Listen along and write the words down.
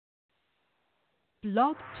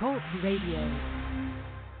Blog Talk Radio.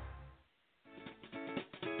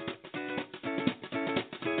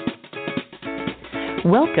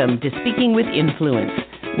 Welcome to Speaking with Influence,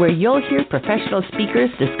 where you'll hear professional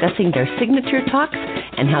speakers discussing their signature talks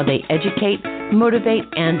and how they educate, motivate,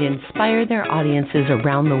 and inspire their audiences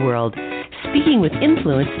around the world. Speaking with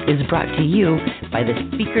Influence is brought to you by the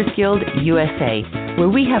Speakers Guild USA, where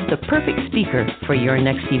we have the perfect speaker for your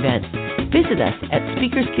next event. Visit us at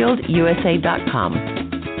speakersguildusa.com.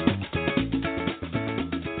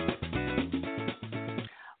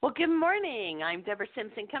 Well, good morning. I'm Deborah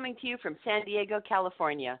Simpson coming to you from San Diego,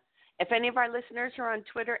 California. If any of our listeners are on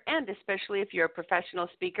Twitter, and especially if you're a professional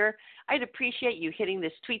speaker, I'd appreciate you hitting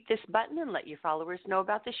this tweet this button and let your followers know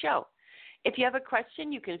about the show. If you have a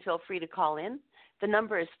question, you can feel free to call in. The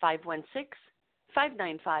number is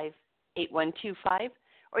 516-595-8125,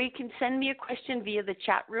 or you can send me a question via the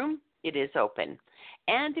chat room. It is open.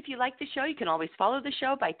 And if you like the show, you can always follow the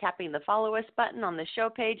show by tapping the Follow Us button on the show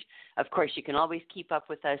page. Of course, you can always keep up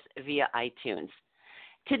with us via iTunes.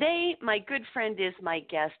 Today, my good friend is my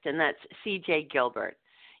guest, and that's C.J. Gilbert.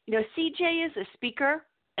 You know, C.J. is a speaker,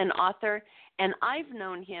 an author, and I've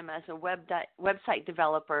known him as a website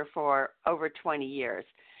developer for over 20 years.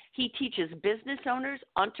 He teaches business owners,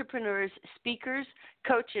 entrepreneurs, speakers,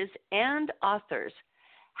 coaches, and authors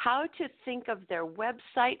how to think of their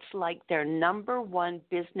websites like their number one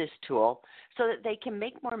business tool so that they can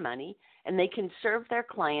make more money and they can serve their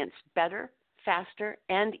clients better, faster,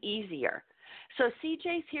 and easier. So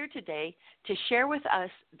CJ's here today to share with us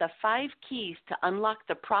the 5 keys to unlock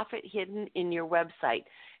the profit hidden in your website.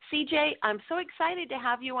 CJ, I'm so excited to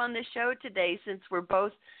have you on the show today since we're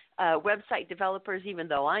both website developers, even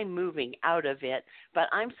though I'm moving out of it. But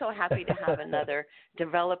I'm so happy to have another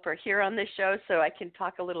developer here on the show so I can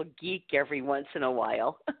talk a little geek every once in a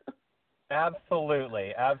while.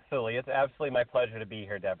 Absolutely. It's absolutely my pleasure to be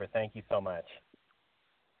here, Deborah. Thank you so much.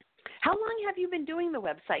 How long have you been doing the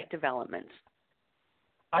website developments?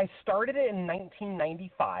 I started it in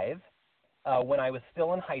 1995 when I was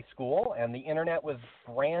still in high school, and the internet was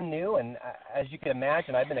brand new. And as you can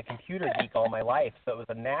imagine, I've been a computer geek all my life, so it was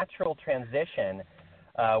a natural transition.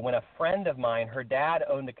 When a friend of mine, her dad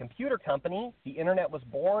owned a computer company, the internet was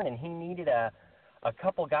born, and he needed a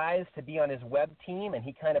couple guys to be on his web team, and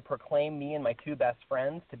he kind of proclaimed me and my 2 best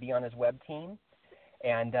friends to be on his web team.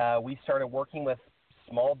 And we started working with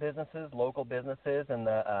small businesses, local businesses in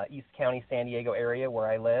the East County, San Diego area where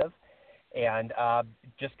I live, and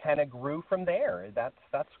just kind of grew from there. That's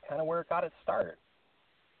kind of where it got its start.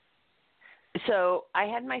 So I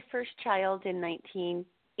had my first child in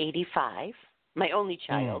 1985, my only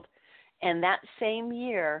child, and that same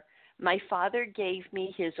year, my father gave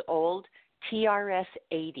me his old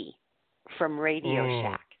TRS-80 from Radio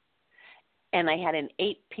Shack, and I had an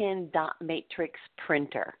 8-pin dot matrix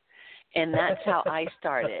printer. And that's how I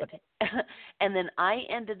started. And then I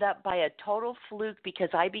ended up by a total fluke because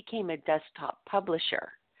I became a desktop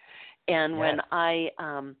publisher. And when I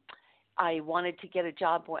wanted to get a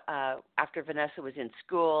job after Vanessa was in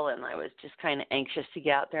school, and I was just kind of anxious to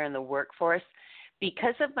get out there in the workforce,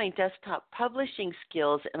 because of my desktop publishing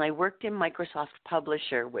skills, and I worked in Microsoft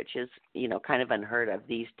Publisher, which is, you know, kind of unheard of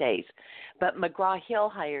these days. But McGraw-Hill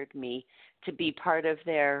hired me to be part of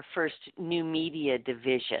their first new media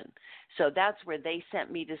division. So that's where they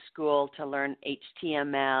sent me to school to learn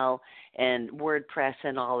HTML and WordPress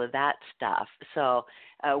and all of that stuff. So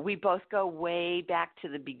we both go way back to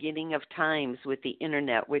the beginning of times with the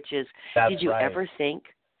internet, which is, did you ever think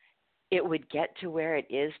it would get to where it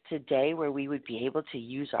is today where we would be able to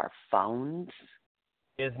use our phones?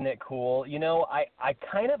 Isn't it cool? You know, I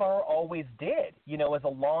kind of always did. You know, as a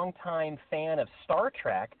longtime fan of Star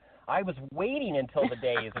Trek, I was waiting until the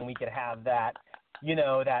days when we could have that, you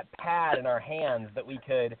know, that pad in our hands that we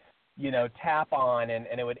could, you know, tap on and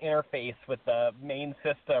it would interface with the main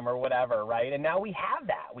system or whatever, right? And now we have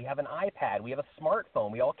that. We have an iPad. We have a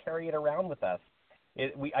smartphone. We all carry it around with us.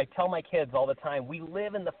 I tell my kids all the time, we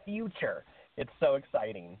live in the future. It's so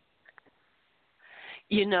exciting.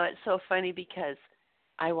 You know, it's so funny because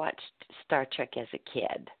I watched Star Trek as a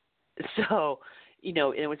kid. So, you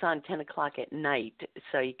know, it was on 10 o'clock at night,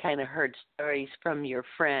 so you kind of heard stories from your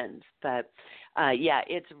friends. But, yeah,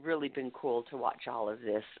 it's really been cool to watch all of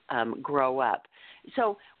this grow up.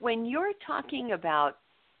 So when you're talking about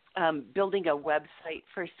building a website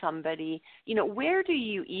for somebody, you know, where do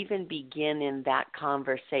you even begin in that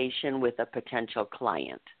conversation with a potential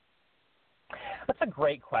client? That's a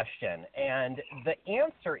great question, and the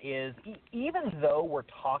answer is even though we're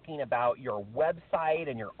talking about your website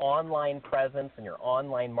and your online presence and your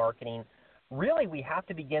online marketing, really we have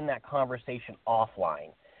to begin that conversation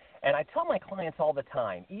offline. And I tell my clients all the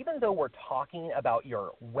time, even though we're talking about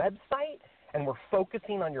your website and we're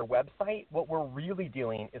focusing on your website, what we're really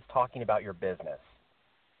doing is talking about your business.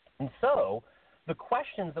 And so the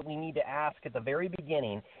questions that we need to ask at the very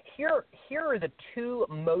beginning, here are the two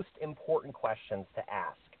most important questions to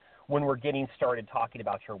ask when we're getting started talking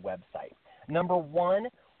about your website. Number one,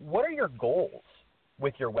 what are your goals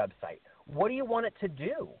with your website? What do you want it to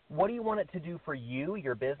do? What do you want it to do for you,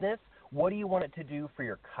 your business? What do you want it to do for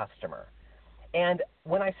your customer? And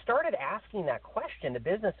when I started asking that question to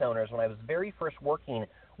business owners when I was very first working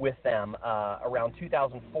with them around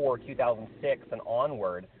 2004, 2006 and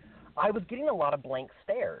onward, I was getting a lot of blank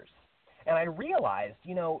stares. And I realized,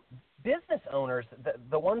 business owners,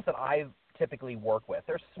 the ones that I typically work with,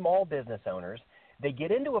 they're small business owners. They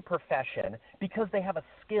get into a profession because they have a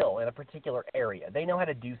skill in a particular area. They know how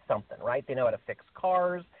to do something, right? They know how to fix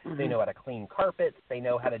cars. Mm-hmm. They know how to clean carpets. They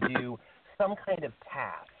know how to do some kind of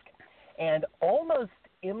task. And almost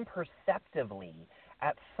imperceptibly,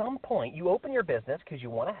 at some point, you open your business because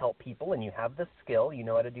you want to help people and you have the skill, you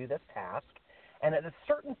know how to do this task. And at a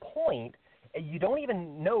certain point, you don't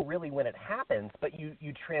even know really when it happens, but you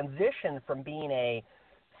transition from being a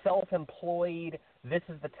self-employed, this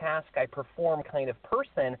is the task I perform kind of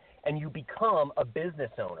person, and you become a business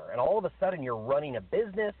owner. And all of a sudden you're running a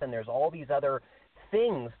business and there's all these other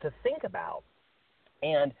things to think about.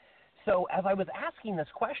 And so as I was asking this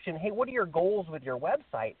question, hey, what are your goals with your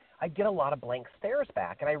website? I get a lot of blank stares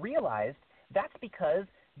back. And I realized that's because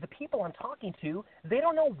the people I'm talking to, they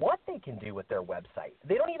don't know what they can do with their website.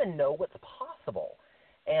 They don't even know what's possible.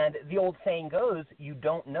 And the old saying goes, you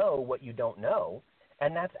don't know what you don't know.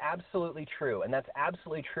 And that's absolutely true. And that's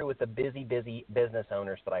absolutely true with the busy business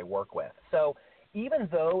owners that I work with. So even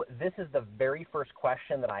though this is the very first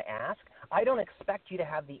question that I ask, I don't expect you to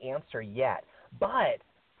have the answer yet. But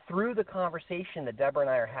through the conversation that Deborah and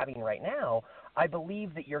I are having right now, I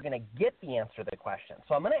believe that you're going to get the answer to the question.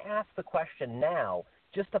 So I'm going to ask the question now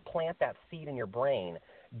just to plant that seed in your brain.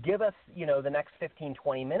 Give us, the next 15,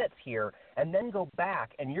 20 minutes here, and then go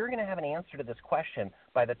back, and you're going to have an answer to this question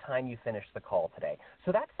by the time you finish the call today.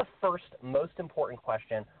 So that's the first most important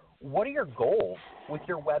question. What are your goals with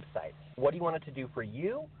your website? What do you want it to do for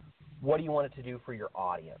you? What do you want it to do for your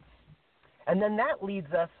audience? And then that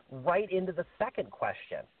leads us right into the second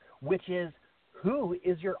question, which is, who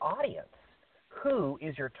is your audience? Who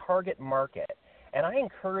is your target market? And I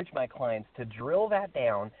encourage my clients to drill that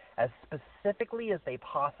down as specifically as they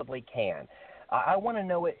possibly can. I want to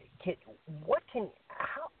know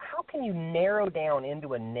how can you narrow down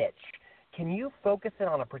into a niche? Can you focus it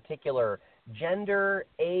on a particular gender,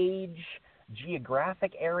 age,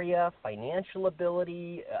 geographic area, financial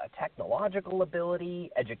ability, technological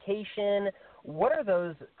ability, education? What are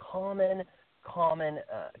those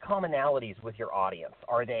commonalities with your audience?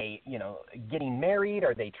 Are they, getting married?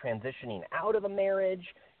 Are they transitioning out of a marriage?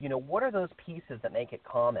 What are those pieces that make it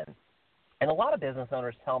common? And a lot of business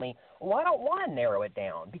owners tell me, well, I don't want to narrow it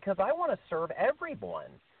down because I want to serve everyone.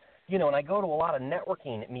 And I go to a lot of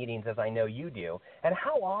networking meetings, as I know you do, and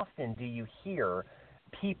how often do you hear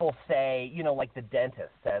people say, like the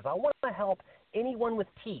dentist says, I want to help anyone with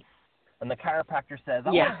teeth, and the chiropractor says,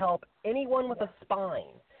 I want to help anyone with a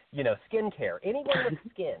spine. Skincare, anyone with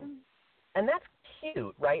skin. And that's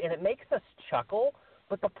cute, right? And it makes us chuckle.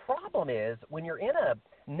 But the problem is when you're in a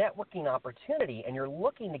networking opportunity and you're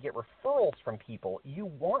looking to get referrals from people, you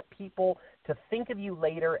want people to think of you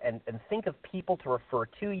later and think of people to refer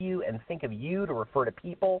to you and think of you to refer to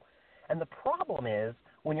people. And the problem is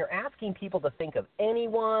when you're asking people to think of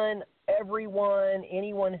anyone, everyone,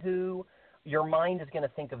 anyone who, your mind is going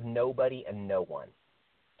to think of nobody and no one.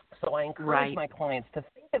 So I encourage my clients to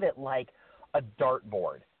think of it like a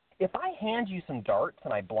dartboard. If I hand you some darts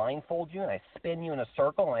and I blindfold you and I spin you in a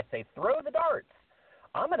circle and I say, throw the darts,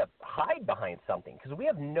 I'm going to hide behind something because we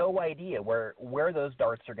have no idea where those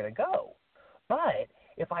darts are going to go. But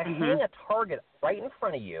if I hang a target right in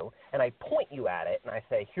front of you and I point you at it and I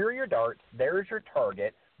say, here are your darts, there's your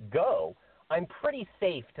target, go, I'm pretty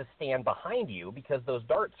safe to stand behind you because those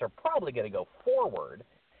darts are probably going to go forward.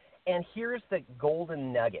 And here's the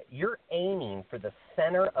golden nugget. You're aiming for the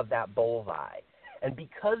center of that bullseye. And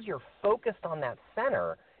because you're focused on that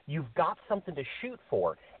center, you've got something to shoot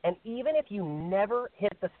for. And even if you never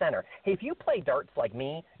hit the center, hey, if you play darts like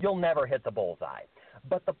me, you'll never hit the bullseye.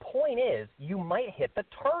 But the point is, you might hit the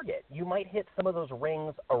target. You might hit some of those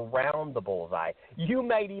rings around the bullseye. You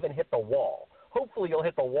might even hit the wall. Hopefully you'll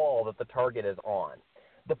hit the wall that the target is on.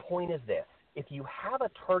 The point is this. If you have a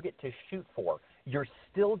target to shoot for, you're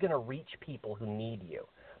still going to reach people who need you.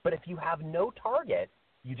 But if you have no target,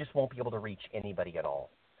 you just won't be able to reach anybody at all.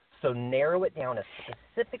 So narrow it down as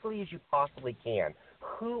specifically as you possibly can.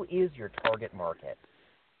 Who is your target market?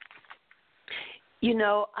 You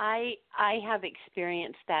know, I have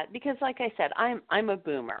experienced that because, like I said, I'm a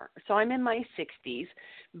boomer, so I'm in my 60s,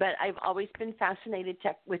 but I've always been fascinated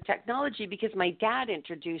with technology because my dad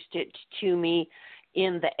introduced it to me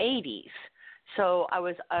in the 80s. So I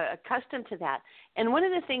was accustomed to that. And one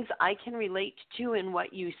of the things I can relate to in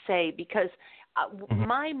what you say, because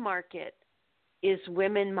my market is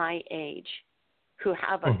women my age who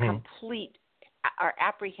have a complete are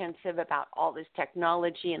apprehensive about all this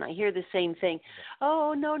technology, and I hear the same thing.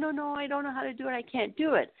 Oh, no, I don't know how to do it. I can't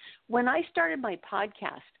do it. When I started my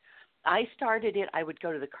podcast, I would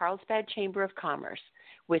go to the Carlsbad Chamber of Commerce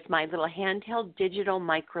with my little handheld digital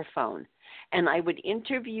microphone, and I would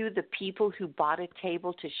interview the people who bought a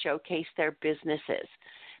table to showcase their businesses.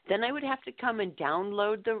 Then I would have to come and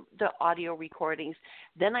download the audio recordings.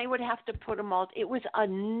 Then I would have to put them all. It was a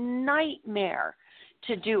nightmare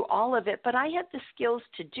to do all of it, but I had the skills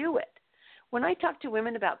to do it. When I talk to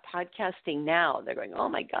women about podcasting now, they're going, oh,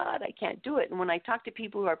 my God, I can't do it. And when I talk to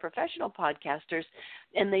people who are professional podcasters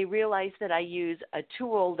and they realize that I use a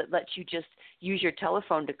tool that lets you just use your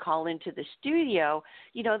telephone to call into the studio,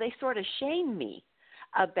 you know, they sort of shame me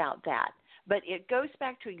about that. But it goes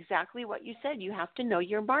back to exactly what you said. You have to know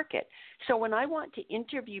your market. So when I want to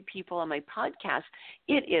interview people on my podcast,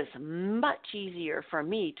 it is much easier for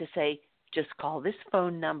me to say, just call this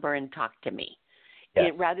phone number and talk to me,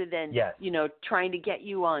 rather than, you know, trying to get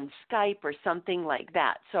you on Skype or something like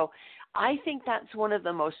that. So I think that's one of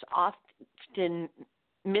the most often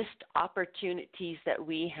missed opportunities that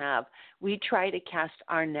we have. We try to cast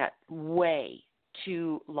our net way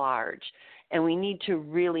too large, and we need to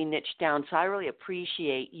really niche down. So I really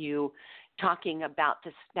appreciate you talking about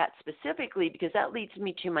that specifically, because that leads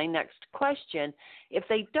me to my next question. If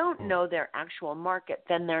they don't know their actual market,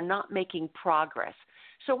 then they're not making progress.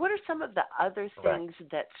 So what are some of the other things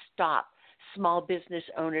that stop small business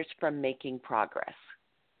owners from making progress?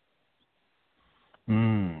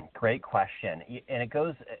 Great question. And it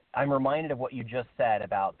goes, I'm reminded of what you just said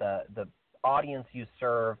about the audience you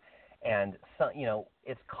serve. And, you know,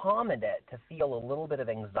 it's common to feel a little bit of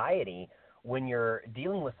anxiety when you're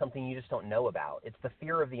dealing with something you just don't know about. It's the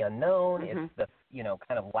fear of the unknown. It's the, you know,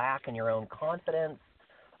 kind of lack in your own confidence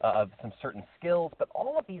of some certain skills. But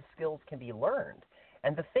all of these skills can be learned.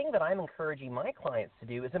 And the thing that I'm encouraging my clients to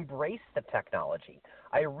do is embrace the technology.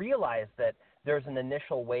 I realize that there's an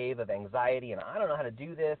initial wave of anxiety, and I don't know how to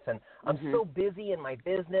do this, and I'm so busy in my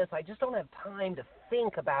business, I just don't have time to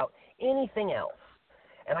think about anything else.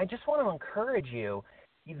 And I just want to encourage you,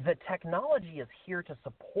 the technology is here to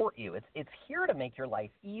support you. It's here to make your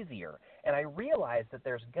life easier. And I realize that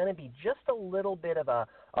there's going to be just a little bit of a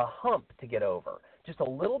hump to get over, just a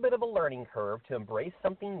little bit of a learning curve to embrace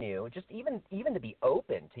something new, just even to be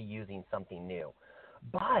open to using something new.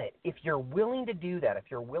 But if you're willing to do that, if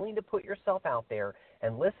you're willing to put yourself out there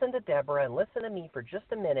and listen to Deborah and listen to me for just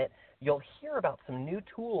a minute, you'll hear about some new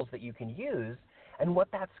tools that you can use. And what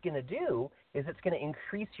that's going to do is it's going to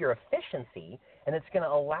increase your efficiency, and it's going to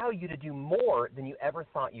allow you to do more than you ever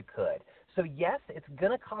thought you could. So yes, it's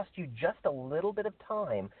going to cost you just a little bit of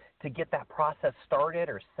time to get that process started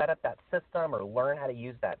or set up that system or learn how to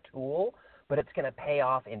use that tool, but it's going to pay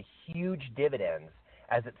off in huge dividends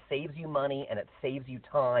as it saves you money and it saves you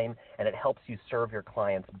time and it helps you serve your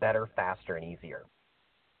clients better, faster, and easier.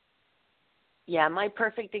 Yeah, my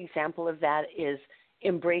perfect example of that is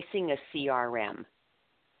embracing a CRM.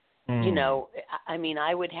 You know, I mean,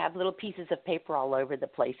 I would have little pieces of paper all over the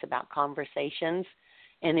place about conversations,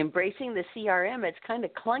 and embracing the CRM, it's kind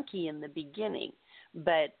of clunky in the beginning,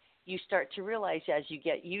 but you start to realize as you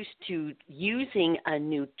get used to using a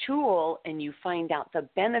new tool and you find out the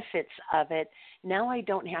benefits of it, now I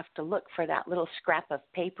don't have to look for that little scrap of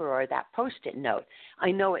paper or that Post-it note.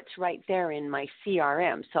 I know it's right there in my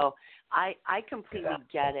CRM. So I completely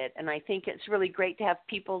get it, and I think it's really great to have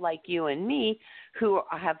people like you and me who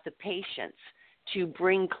have the patience to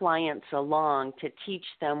bring clients along to teach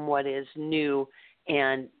them what is new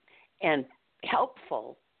and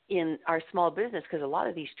helpful in our small business, because a lot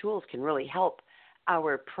of these tools can really help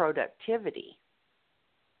our productivity.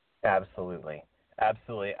 Absolutely.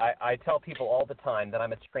 Absolutely. I tell people all the time that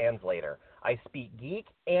I'm a translator. I speak geek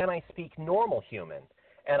and I speak normal human,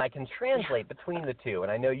 and I can translate between the two.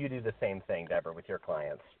 And I know you do the same thing, Deborah, with your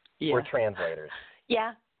clients. Yeah. We're translators.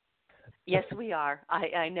 Yeah. Yes, we are.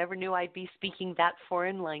 I never knew I'd be speaking that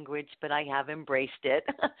foreign language, but I have embraced it.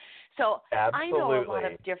 So Absolutely. I know a lot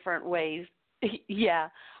of different ways. Yeah,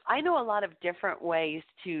 I know a lot of different ways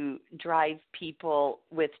to drive people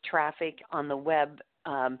with traffic on the web.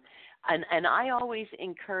 And I always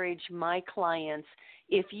encourage my clients,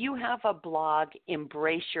 if you have a blog,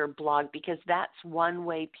 embrace your blog, because that's one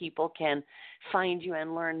way people can find you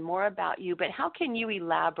and learn more about you. But how can you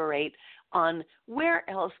elaborate on where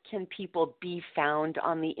else can people be found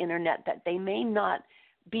on the internet that they may not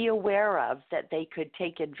be aware of, that they could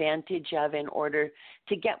take advantage of in order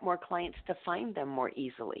to get more clients to find them more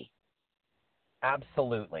easily?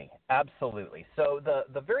 Absolutely, absolutely. So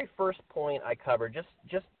the very first point I covered,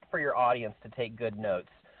 just for your audience to take good notes,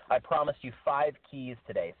 I promised you 5 keys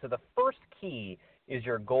today. So the first key is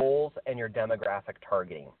your goals and your demographic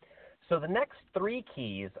targeting. So the next 3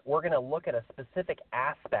 keys, we're going to look at a specific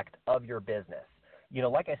aspect of your business. You know,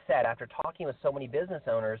 like I said, after talking with so many business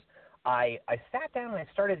owners, I sat down and I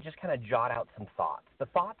started to just kind of jot out some thoughts. The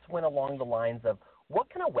thoughts went along the lines of, what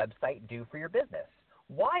can a website do for your business?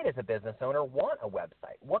 Why does a business owner want a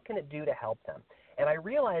website? What can it do to help them? And I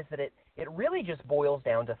realized that it really just boils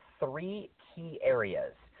down to 3 key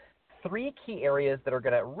areas. 3 key areas that are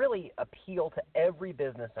going to really appeal to every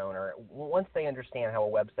business owner once they understand how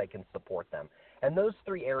a website can support them. And those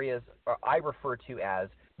 3 areas I refer to as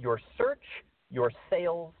your search, your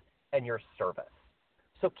sales, and your service.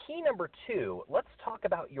 So key number 2, let's talk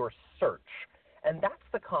about your search. And that's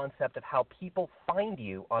the concept of how people find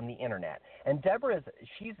you on the internet. And Deborah,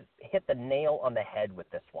 she's hit the nail on the head with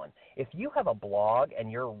this one. If you have a blog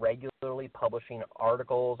and you're regularly publishing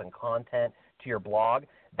articles and content to your blog,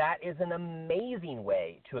 that is an amazing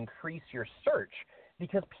way to increase your search,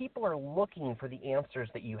 because people are looking for the answers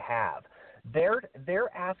that you have.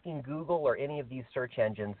 They're asking Google or any of these search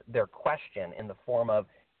engines their question in the form of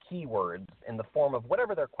keywords, in the form of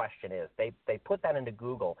whatever their question is. They put that into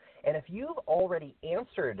Google. And if you've already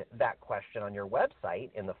answered that question on your website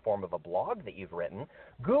in the form of a blog that you've written,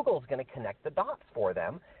 Google's going to connect the dots for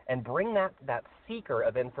them and bring that seeker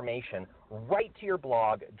of information right to your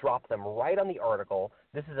blog, drop them right on the article.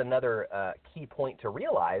 This is another key point to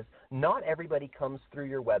realize. Not everybody comes through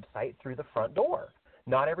your website through the front door.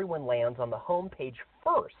 Not everyone lands on the home page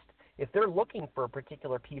first. If they're looking for a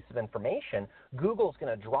particular piece of information, Google's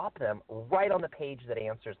going to drop them right on the page that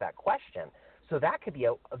answers that question. So that could be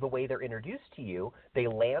the way they're introduced to you. They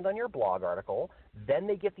land on your blog article, then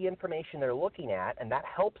they get the information they're looking at, and that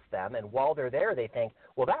helps them. And while they're there, they think,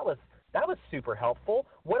 well, that was super helpful.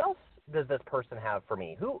 What else does this person have for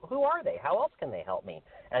me? Who are they? How else can they help me?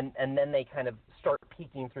 And then they kind of start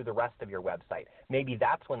peeking through the rest of your website. Maybe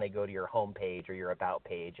that's when they go to your home page or your about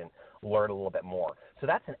page and learn a little bit more. So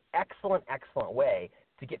that's an excellent, excellent way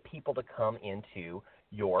to get people to come into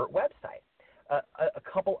your website. A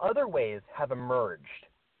couple other ways have emerged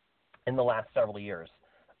in the last several years.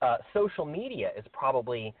 Social media is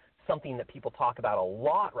probably something that people talk about a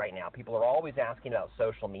lot right now. People are always asking about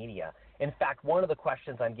social media. In fact, one of the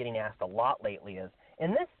questions I'm getting asked a lot lately is,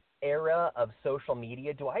 in this era of social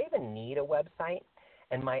media, do I even need a website?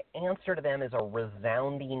 And my answer to them is a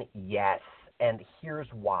resounding yes, and here's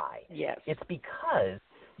why. Yes. It's because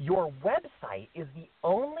your website is the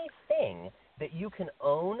only thing that you can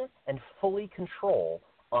own and fully control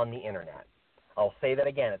on the internet. I'll say that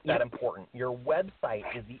again. It's that important. Your website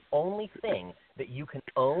is the only thing that you can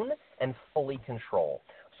own and fully control.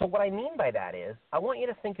 So what I mean by that is, I want you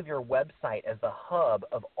to think of your website as the hub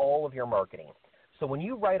of all of your marketing. So when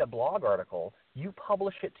you write a blog article, you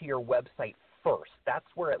publish it to your website first. That's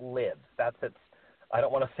where it lives. That's its, I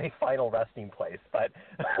don't want to say final resting place, but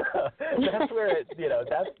that's where it,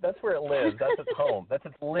 that's where it lives. That's its home. That's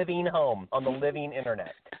its living home on the living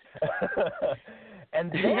internet. And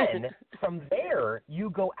then from there,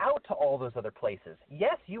 you go out to all those other places.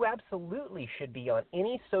 Yes, you absolutely should be on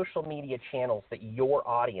any social media channels that your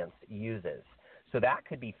audience uses. So that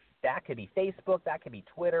could be Facebook, that could be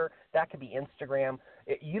Twitter, that could be Instagram.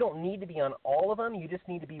 You don't need to be on all of them. You just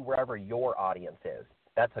need to be wherever your audience is.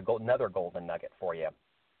 That's another golden nugget for you.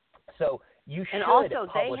 So you should. And also,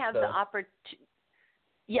 they have those.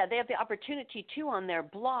 They have the opportunity too on their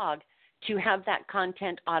blog to have that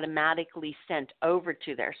content automatically sent over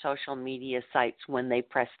to their social media sites when they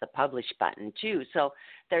press the publish button too. So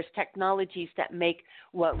there's technologies that make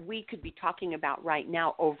what we could be talking about right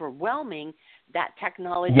now overwhelming. That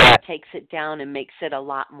technology takes it down and makes it a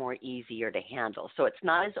lot more easier to handle. So it's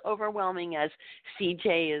not as overwhelming as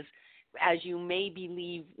CJ is, as you may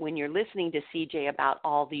believe when you're listening to CJ about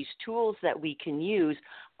all these tools that we can use.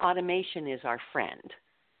 Automation is our friend.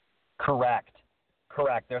 Correct.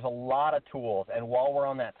 There's a lot of tools, and while we're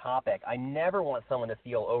on that topic, I never want someone to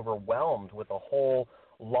feel overwhelmed with a whole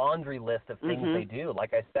laundry list of things they do.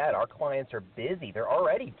 Like I said, our clients are busy. They're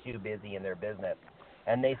already too busy in their business,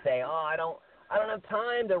 and they say, "Oh, I don't have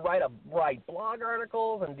time to write blog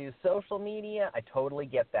articles and do social media. I totally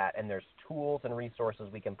get that, and there's tools and resources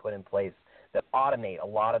we can put in place that automate a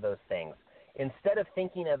lot of those things. Instead of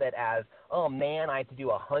thinking of it as, oh man, I have to do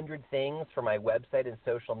 100 things for my website and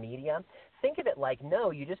social media, think of it like,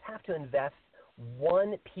 no, you just have to invest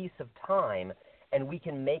one piece of time, and we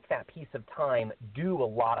can make that piece of time do a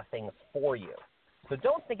lot of things for you. So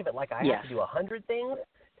don't think of it like I have to do 100 things.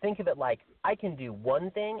 Think of it like I can do one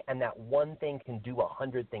thing, and that one thing can do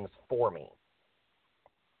 100 things for me.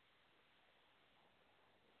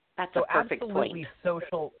 That's a perfect absolutely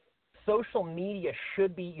point. Social media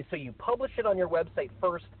should be, so you publish it on your website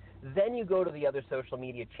first, then you go to the other social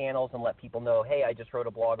media channels and let people know, hey, I just wrote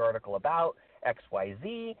a blog article about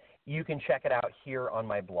XYZ. You can check it out here on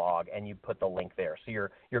my blog, and you put the link there. So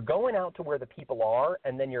you're going out to where the people are,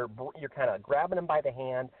 and then you're kind of grabbing them by the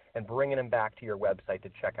hand and bringing them back to your website to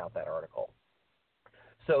check out that article.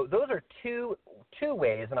 So those are two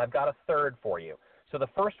ways, and I've got a third for you. So the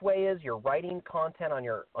first way is you're writing content on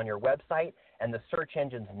your website, and the search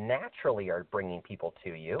engines naturally are bringing people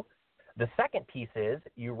to you. The second piece is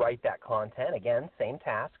you write that content, again, same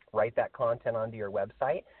task, write that content onto your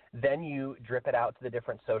website. Then you drip it out to the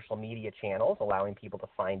different social media channels, allowing people to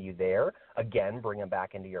find you there. Again, bring them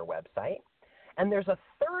back into your website. And there's a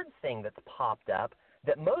third thing that's popped up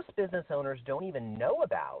that most business owners don't even know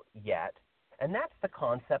about yet, and that's the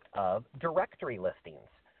concept of directory listings.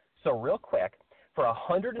 So real quick, for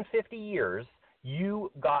 150 years,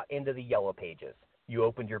 you got into the yellow pages. You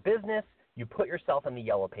opened your business, you put yourself in the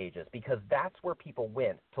yellow pages because that's where people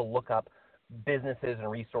went to look up businesses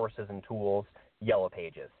and resources and tools, yellow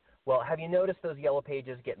pages. Well, have you noticed those yellow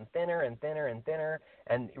pages getting thinner and thinner and thinner?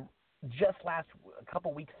 And just a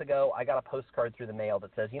couple weeks ago, I got a postcard through the mail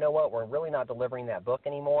that says, you know what, we're really not delivering that book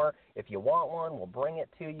anymore. If you want one, we'll bring it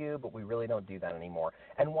to you, but we really don't do that anymore.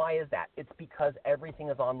 And why is that? It's because everything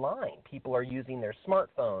is online. People are using their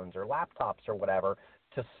smartphones or laptops or whatever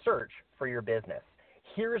to search for your business.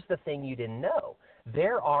 Here's the thing you didn't know.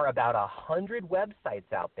 There are about 100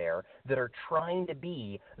 websites out there that are trying to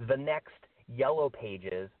be the next yellow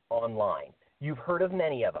pages online. You've heard of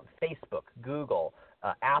many of them: Facebook, Google,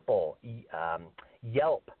 Apple,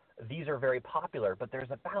 Yelp. These are very popular, but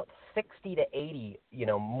there's about 60 to 80,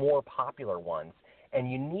 more popular ones.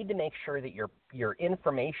 And you need to make sure that your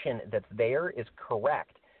information that's there is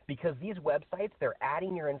correct, because these websites, they're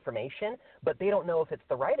adding your information, but they don't know if it's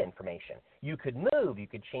the right information. You could move, you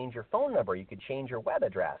could change your phone number, you could change your web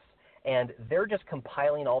address, and they're just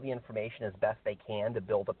compiling all the information as best they can to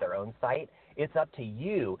build up their own site. It's up to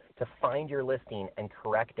you to find your listing and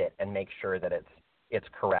correct it and make sure that it's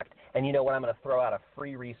correct. And you know what? I'm going to throw out a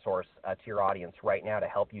free resource to your audience right now to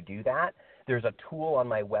help you do that. There's a tool on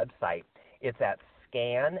my website. It's at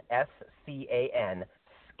scan, S-C-A-N,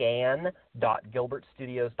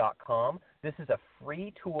 scan.gilbertstudios.com. This is a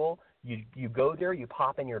free tool. You go there, you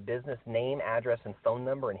pop in your business name, address, and phone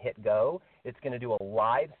number and hit go. It's going to do a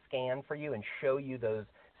live scan for you and show you those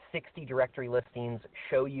 60 directory listings,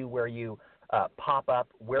 show you where you pop up,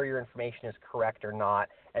 where your information is correct or not,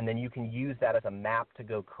 and then you can use that as a map to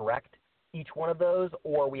go correct each one of those,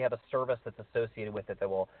 or we have a service that's associated with it that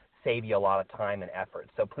will save you a lot of time and effort.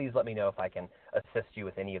 So please let me know if I can assist you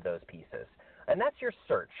with any of those pieces. And that's your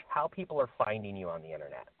search, how people are finding you on the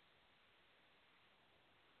internet.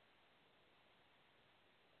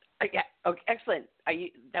 Yeah. Okay. Excellent.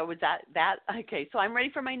 That? Okay. So I'm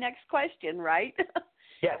ready for my next question, right?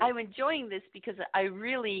 Yes. I'm enjoying this because I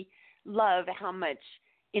really love how much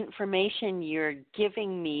information you're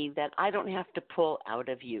giving me that I don't have to pull out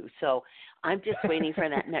of you. So I'm just waiting for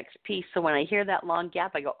that next piece. So when I hear that long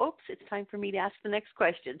gap, I go, oops, it's time for me to ask the next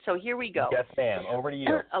question. So here we go. Yes, ma'am. Over to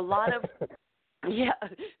you. A lot of,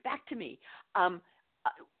 back to me.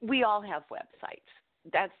 We all have websites.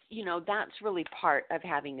 That's really part of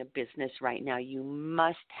having a business right now. You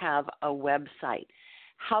must have a website.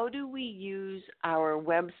 How do we use our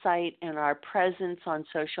website and our presence on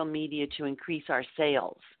social media to increase our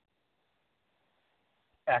sales?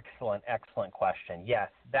 Excellent, excellent question. Yes,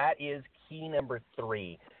 that is key number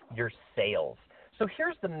 3, your sales. So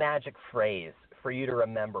here's the magic phrase for you to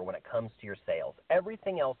remember when it comes to your sales.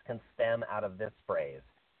 Everything else can stem out of this phrase: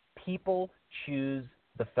 people choose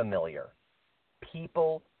the familiar.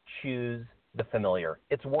 People choose the familiar.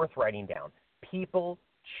 It's worth writing down. People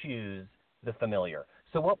choose the familiar.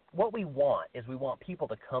 So what we want is we want people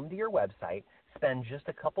to come to your website, spend just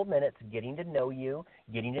a couple minutes getting to know you,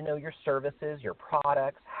 getting to know your services, your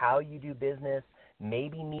products, how you do business,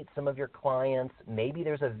 maybe meet some of your clients, maybe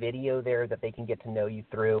there's a video there that they can get to know you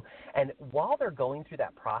through. And while they're going through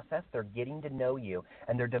that process, they're getting to know you,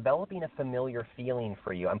 and they're developing a familiar feeling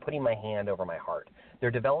for you. I'm putting my hand over my heart.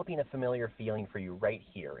 They're developing a familiar feeling for you right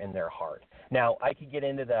here in their heart. Now, I could get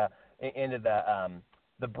into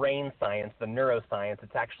the brain science, the neuroscience.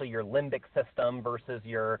 It's actually your limbic system versus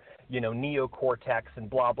your, neocortex and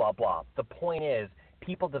blah, blah, blah. The point is,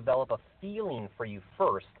 people develop a feeling for you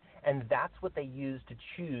first, and that's what they use to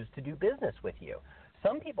choose to do business with you.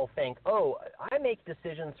 Some people think, oh, I make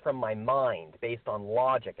decisions from my mind based on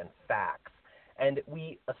logic and facts. And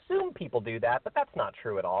we assume people do that, but that's not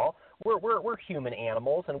true at all. We're human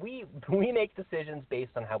animals, and we make decisions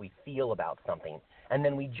based on how we feel about something, and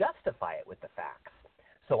then we justify it with the facts.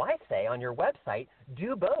 So I say on your website,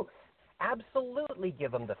 do both. Absolutely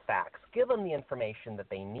give them the facts, give them the information that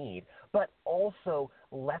they need, but also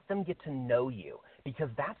let them get to know you, because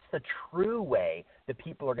that's the true way that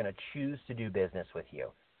people are going to choose to do business with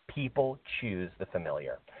you. People choose the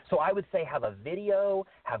familiar. So I would say have a video,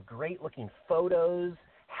 have great-looking photos,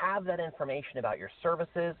 have that information about your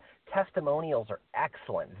services. Testimonials are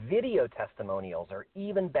excellent. Video testimonials are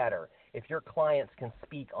even better if your clients can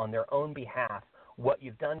speak on their own behalf what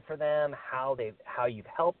you've done for them, how you've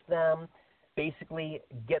helped them. Basically,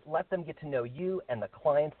 let them get to know you and the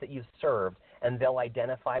clients that you've served, and they'll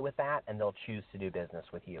identify with that, and they'll choose to do business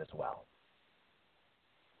with you as well.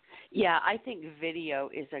 Yeah, I think video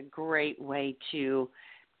is a great way to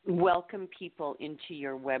welcome people into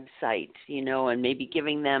your website, and maybe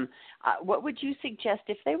giving them, what would you suggest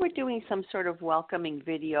if they were doing some sort of welcoming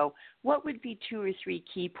video? What would be 2 or 3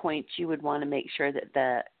 key points you would want to make sure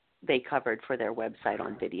that they covered for their website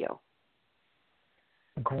on video?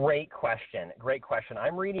 Great question.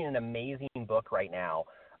 I'm reading an amazing book right now.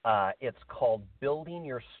 It's called Building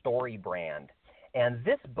Your Story Brand. And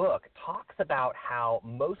this book talks about how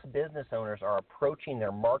most business owners are approaching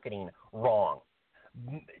their marketing wrong.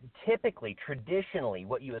 Typically, traditionally,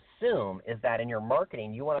 what you assume is that in your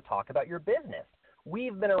marketing, you want to talk about your business.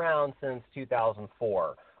 We've been around since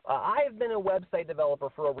 2004. I've been a website developer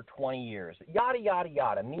for over 20 years. Yada, yada,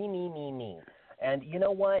 yada. Me. And you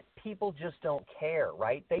know what? People just don't care,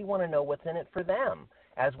 right? They want to know what's in it for them,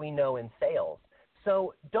 as we know in sales.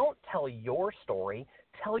 So don't tell your story.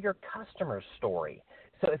 Tell your customer's story.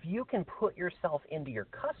 So if you can put yourself into your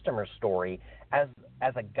customer's story as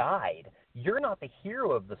a guide, you're not the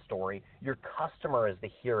hero of the story. Your customer is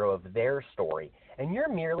the hero of their story. And you're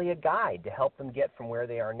merely a guide to help them get from where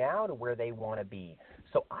they are now to where they want to be.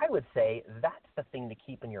 So I would say that's the thing to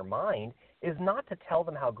keep in your mind, is not to tell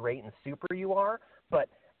them how great and super you are, but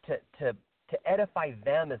to edify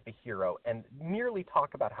them as the hero and merely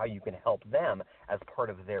talk about how you can help them as part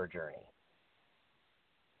of their journey.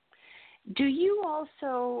 Do you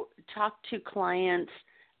also talk to clients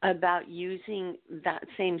about using that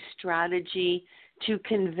same strategy to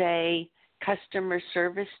convey customer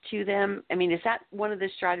service to them? I mean, is that one of the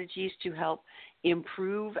strategies to help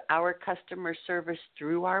improve our customer service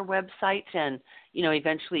through our websites and,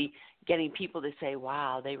 eventually getting people to say,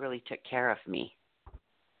 wow, they really took care of me?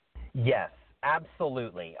 Yes,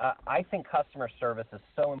 absolutely. I think customer service is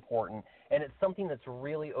so important, and it's something that's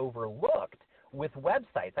really overlooked with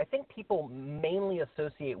websites. I think people mainly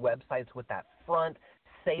associate websites with that front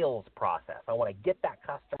sales process. I want to get that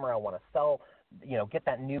customer. I want to sell, get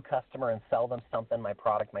that new customer and sell them something, my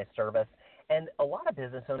product, my service. And a lot of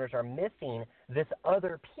business owners are missing this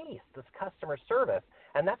other piece, this customer service.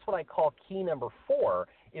 And that's what I call key number 4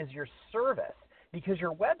 is your service, because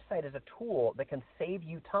your website is a tool that can save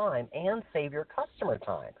you time and save your customer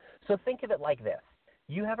time. So think of it like this.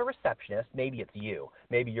 You have a receptionist, maybe it's you,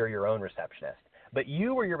 maybe you're your own receptionist, but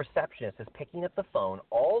you or your receptionist is picking up the phone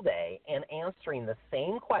all day and answering the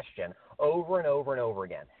same question over and over and over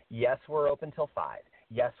again. Yes, we're open till 5.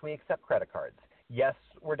 Yes, we accept credit cards. Yes,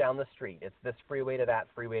 we're down the street. It's this freeway to that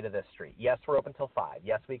freeway to this street. Yes, we're open till 5.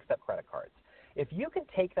 Yes, we accept credit cards. If you can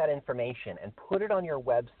take that information and put it on your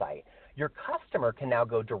website, your customer can now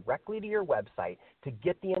go directly to your website to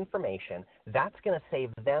get the information. That's going to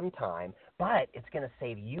save them time, but it's going to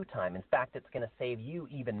save you time. In fact, it's going to save you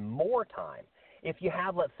even more time. If you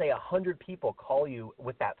have, let's say, 100 people call you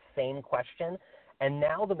with that same question, and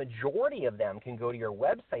now the majority of them can go to your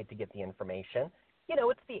website to get the information,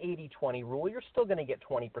 it's the 80-20 rule. You're still going to get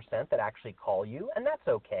 20% that actually call you, and that's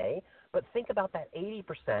okay. But think about that 80%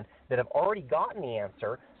 that have already gotten the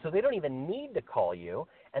answer, so they don't even need to call you,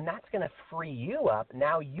 and that's going to free you up.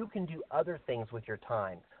 Now you can do other things with your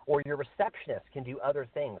time, or your receptionist can do other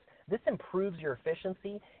things. This improves your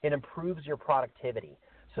efficiency. It improves your productivity.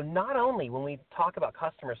 So not only when we talk about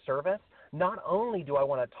customer service, not only do I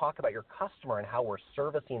want to talk about your customer and how we're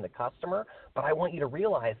servicing the customer, but I want you to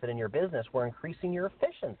realize that in your business we're increasing your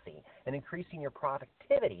efficiency and increasing your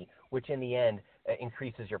productivity, which in the end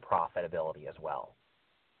increases your profitability as well.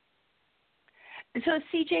 So,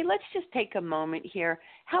 CJ, let's just take a moment here.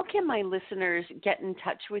 How can my listeners get in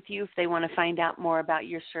touch with you if they want to find out more about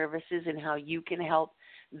your services and how you can help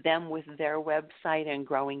them with their website and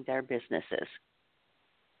growing their businesses?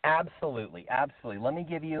 Absolutely, absolutely. Let me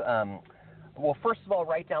give you, well, first of all,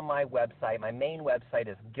 write down my website. My main website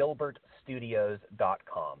is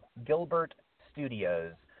gilbertstudios.com.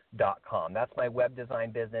 Gilbertstudios.com. That's my web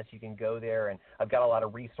design business. You can go there, and I've got a lot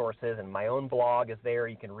of resources, and my own blog is there.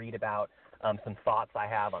 You can read about some thoughts I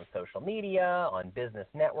have on social media, on business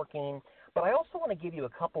networking. But I also want to give you a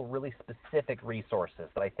couple really specific resources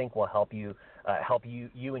that I think will help you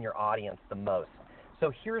and your audience the most. So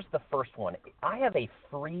here's the first one. I have a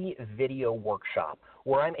free video workshop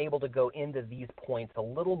where I'm able to go into these points a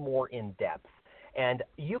little more in depth. And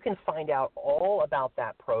you can find out all about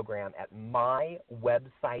that program at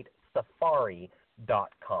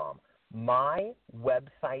mywebsitesafari.com.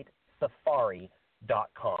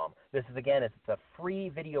 Mywebsitesafari.com. This is, again, it's a free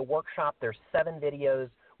video workshop. There's 7 videos.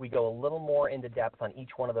 We go a little more into depth on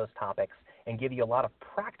each one of those topics and give you a lot of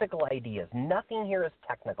practical ideas. Nothing here is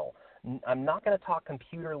technical. I'm not going to talk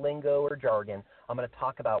computer lingo or jargon. I'm going to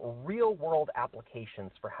talk about real-world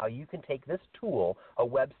applications for how you can take this tool, a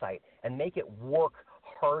website, and make it work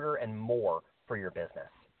harder and more for your business.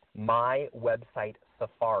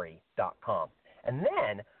 mywebsitesafari.com. And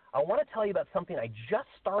then I want to tell you about something I just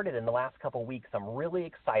started in the last couple of weeks. I'm really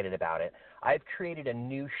excited about it. I've created a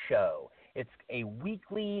new show. It's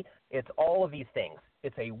all of these things.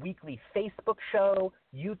 It's a weekly Facebook show,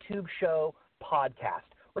 YouTube show, podcast.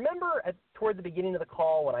 Remember toward the beginning of the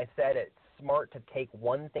call when I said it's smart to take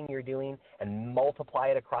one thing you're doing and multiply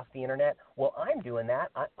it across the internet? Well, I'm doing that.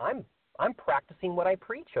 I'm practicing what I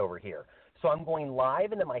preach over here. So I'm going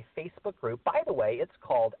live into my Facebook group. By the way, it's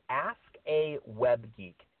called Ask a Web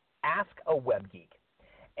Geek. Ask a Web Geek.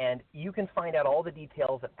 And you can find out all the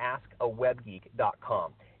details at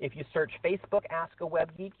askawebgeek.com. If you search Facebook Ask a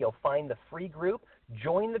Web Geek, you'll find the free group.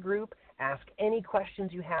 Join the group. Ask any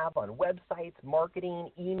questions you have on websites,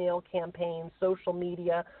 marketing, email campaigns, social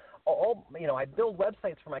media. I build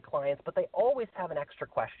websites for my clients, but they always have an extra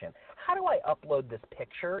question. How do I upload this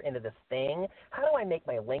picture into this thing? How do I make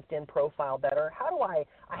my LinkedIn profile better? I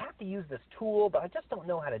have to use this tool, but I just don't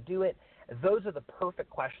know how to do it. Those are the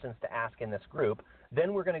perfect questions to ask in this group.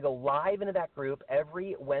 Then we're going to go live into that group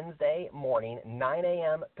every Wednesday morning, 9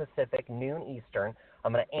 a.m. Pacific, noon Eastern.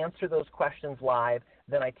 I'm going to answer those questions live.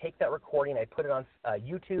 Then I take that recording, I put it on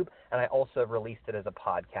YouTube, and I also have released it as a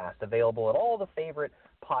podcast, available at all the favorite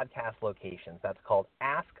podcast locations. That's called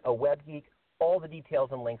Ask a Web Geek. All the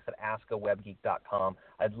details and links at askawebgeek.com.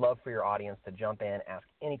 I'd love for your audience to jump in, ask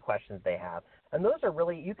any questions they have. And those are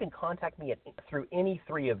really, you can contact me through any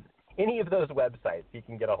of those websites. You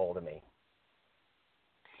can get a hold of me.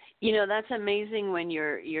 You know, that's amazing when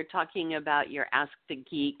you're talking about your Ask the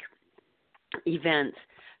Geek events,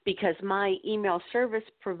 because my email service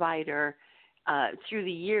provider through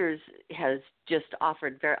the years has just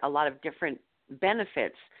offered a lot of different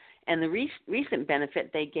benefits. And the recent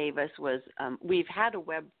benefit they gave us was we've had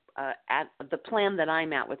at the plan that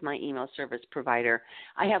I'm at with my email service provider,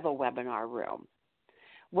 I have a webinar room.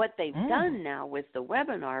 What they've done now with the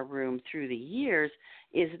webinar room through the years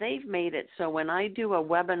is they've made it so when I do a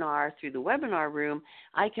webinar through the webinar room,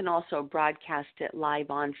 I can also broadcast it live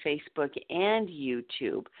on Facebook and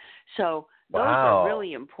YouTube. So those are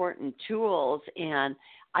really important tools, and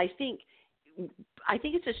I think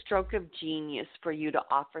it's a stroke of genius for you to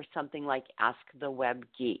offer something like Ask the Web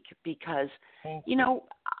Geek, because, you know,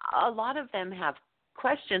 a lot of them have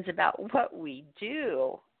questions about what we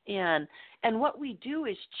do. And what we do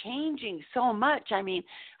is changing so much. I mean,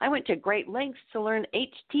 I went to great lengths to learn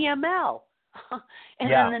HTML.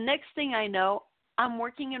 And then the next thing I know, I'm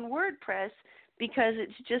working in WordPress because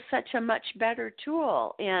it's just such a much better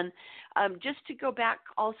tool. And just to go back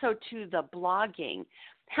also to the blogging,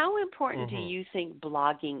 how important do you think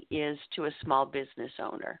blogging is to a small business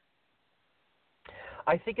owner?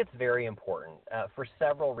 I think it's very important for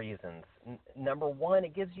several reasons. Number one,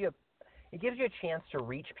 it gives you a chance to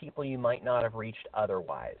reach people you might not have reached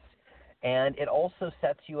otherwise. And it also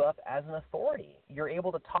sets you up as an authority. You're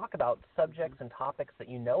able to talk about subjects and topics that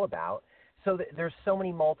you know about, so that there's so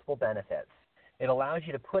many multiple benefits. It allows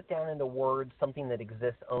you to put down into words something that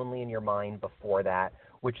exists only in your mind before that,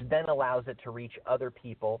 which then allows it to reach other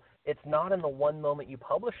people. It's not in the one moment you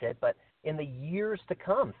publish it, but in the years to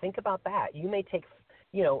come. Think about that. You may take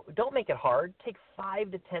don't make it hard. Take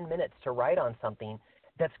 5 to 10 minutes to write on something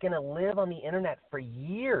that's going to live on the internet for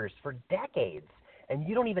years, for decades, and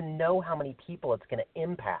you don't even know how many people it's going to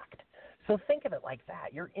impact. So think of it like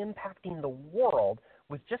that. You're impacting the world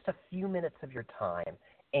with just a few minutes of your time,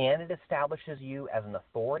 and it establishes you as an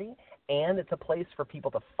authority, and it's a place for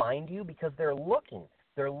people to find you because they're looking.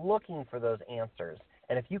 They're looking for those answers.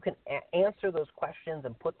 And if you can answer those questions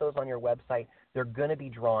and put those on your website, they're going to be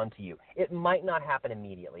drawn to you. It might not happen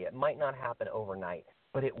immediately. It might not happen overnight,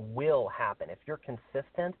 but it will happen. If you're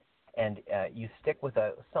consistent and you stick with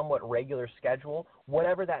a somewhat regular schedule,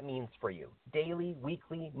 whatever that means for you, daily,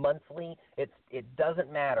 weekly, monthly, it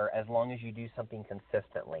doesn't matter as long as you do something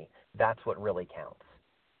consistently. That's what really counts.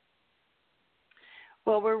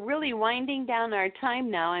 Well, we're really winding down our time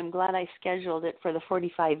now. I'm glad I scheduled it for the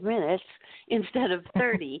 45 minutes instead of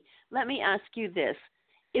 30. Let me ask you this.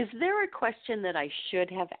 Is there a question that I should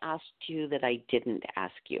have asked you that I didn't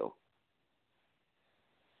ask you?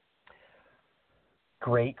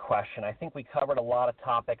 Great question. I think we covered a lot of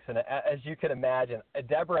topics, and as you can imagine,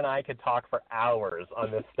 Deborah and I could talk for hours on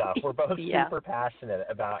this stuff. We're both super passionate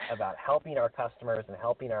about helping our customers and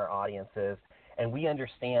helping our audiences, and we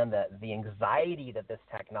understand that the anxiety that this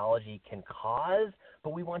technology can cause,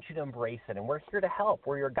 but we want you to embrace it, and we're here to help.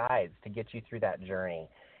 We're your guides to get you through that journey.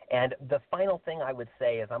 And the final thing I would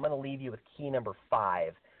say is I'm going to leave you with key number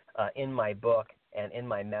 5 in my book and in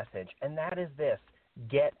my message, and that is this: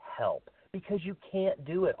 get help. Because you can't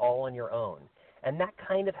do it all on your own. And that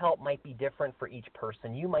kind of help might be different for each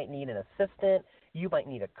person. You might need an assistant. You might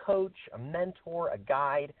need a coach, a mentor, a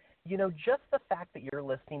guide. Just the fact that you're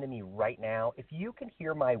listening to me right now, if you can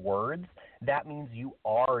hear my words, that means you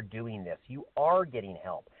are doing this. You are getting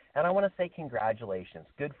help. And I want to say congratulations.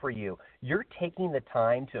 Good for you. You're taking the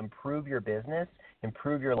time to improve your business,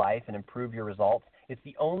 improve your life, and improve your results. It's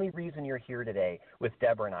the only reason you're here today with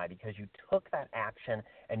Deborah and I, because you took that action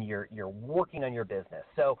and you're working on your business.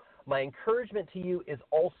 So my encouragement to you is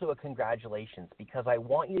also a congratulations, because I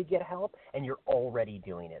want you to get help and you're already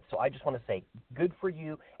doing it. So I just want to say good for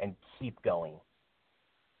you and keep going.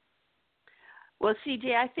 Well,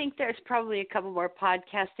 CJ, I think there's probably a couple more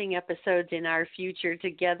podcasting episodes in our future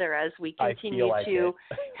together as we continue to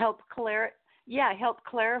help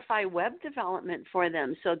clarify web development for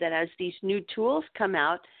them, so that as these new tools come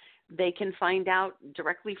out, they can find out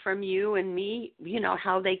directly from you and me,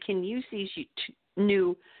 how they can use these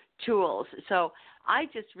new tools. So I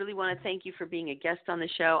just really want to thank you for being a guest on the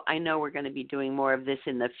show. I know we're going to be doing more of this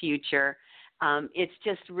in the future. It's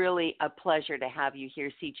just really a pleasure to have you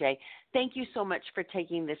here, CJ. Thank you so much for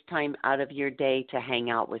taking this time out of your day to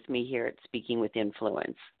hang out with me here at Speaking with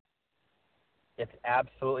Influence. It's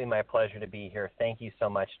absolutely my pleasure to be here. Thank you so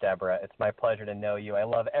much, Deborah. It's my pleasure to know you. I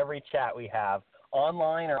love every chat we have,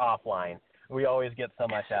 online or offline. We always get so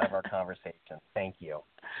much out of our conversations. Thank you.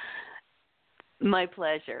 My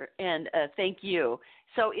pleasure, and thank you.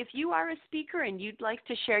 So if you are a speaker and you'd like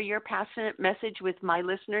to share your passionate message with my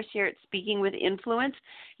listeners here at Speaking with Influence,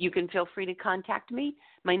 you can feel free to contact me.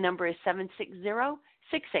 My number is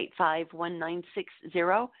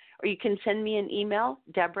 760-685-1960, or you can send me an email,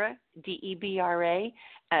 Deborah, D-E-B-R-A,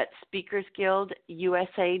 at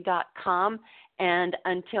speakersguildusa.com. And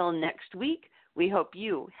until next week, we hope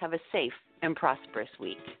you have a safe and prosperous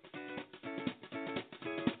week.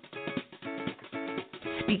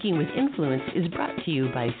 Speaking with Influence is brought to you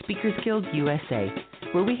by Speakers Guild USA,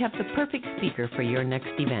 where we have the perfect speaker for your next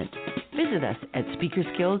event. Visit us at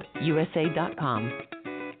speakersguildusa.com.